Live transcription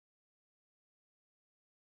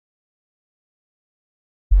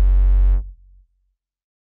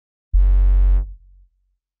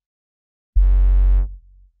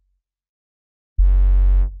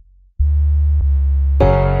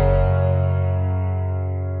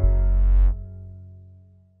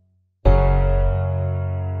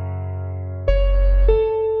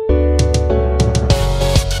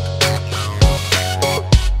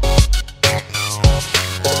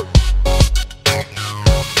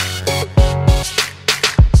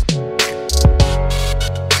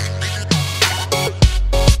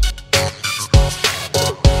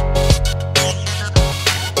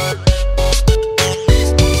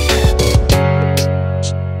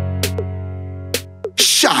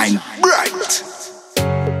shine bright.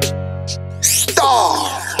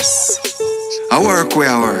 Stars. I work where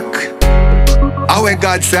I work. I where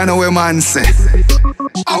God say, I know where man say.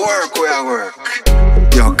 I work where I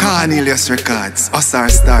work. Yo, Cornelius records. Us are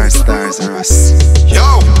stars, stars are us.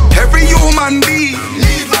 Yo, every human being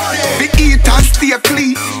need money. We eat and stay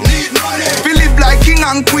clean. Need money. We live like king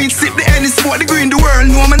and queen. Sip the Henny, smoke the green. The world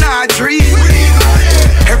know me not dream. Need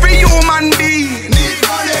money. Every human being need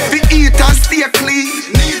money. We eat and stay clean.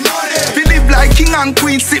 Need money. We live like king and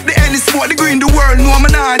queen. Sip the Henny, smoke the green. The world know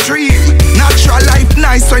me not dream. Natural life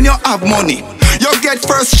nice when you have money. You get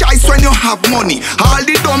first choice when you have money. All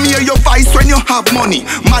the dumb hear your voice when you have money.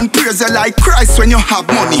 Man praise you like Christ when you have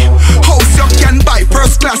money. House you can buy,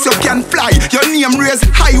 first class you can fly. Your name raised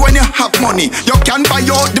high when you have money. You can buy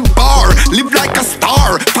out the bar, live like a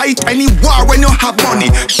star. Fight any war when you have money.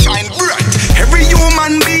 Shine bright. Every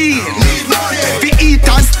human being need money. We eat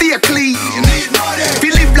and stay clean. Need money. We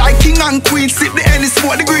live like king and queen. Sip the Henny,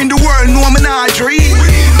 smoke the green. The world know me not dream.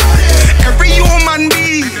 Every human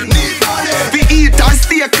being need money. We eat and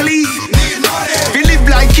stay clean. We live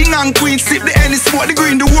like king and queen. Sip the Henny, smoke the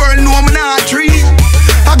green. The world know me not dream.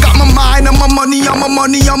 I got my mind and my money and my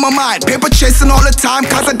money on my mind. Paper chasing all the time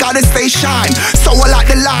cause I gotta stay shine. Sour like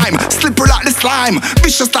the lime, slippery like the slime.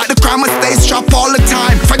 Vicious like the crime, I stay strapped all the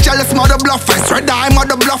time. For jealous mother bluffers, red eye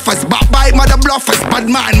mother bluffers, backbite mother bluffers, bad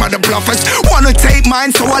mind mother bluffers. Wanna take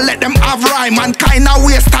mine so I let them have rhyme. Mankind now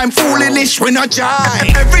waste time, foolish we not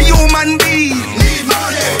jive. Every human being need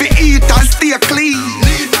money. We eat and stay clean.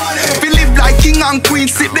 Need money. We live like king and queen.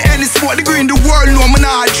 Sip the Henny, smoke the green. The world know me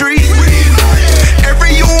not dream.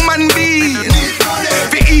 Every human being need money.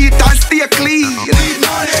 We eat and stay clean. Need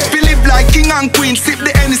money. We live like king and queen. Sip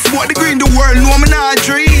the Henny, smoke the green. The world know me not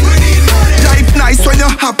dream. Life nice when you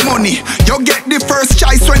have money. You get the first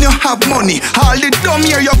choice when you have money. All the dumb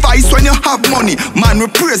hear your voice when you have money. Man we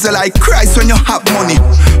praise you like Christ when you have money.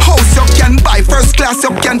 House you can buy, first class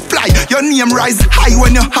you can fly. Your name rise high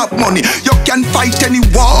when you have money. You can fight any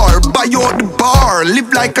war, buy out the bar.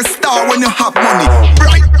 Live like a star when you have money.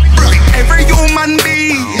 Bright, bright. Every human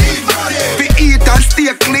being need money. We eat and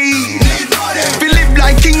stay clean. Need money. We live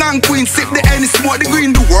like king and queen. Sip the Henny, smoke the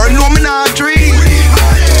green. The world know me not dream.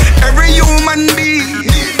 Every human being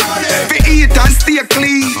need money. We eat and stay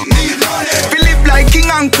clean. Need money. We live like king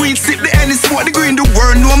and queen. Sip the Henny, smoke the green. The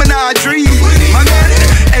world know me not dream. My God.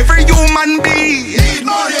 Every human being need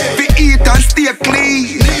money. We eat and stay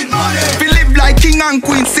clean. Need money. We live like king and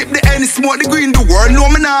queen. Sip the Henny, smoke the green. The world know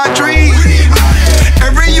me not dream.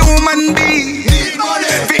 Every human being need money.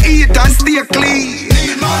 We eat and stay clean.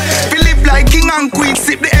 Need money. We live like king and queen.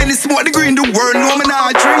 Sip the Henny, smoke the green. The world know me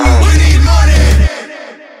not dream. We need money.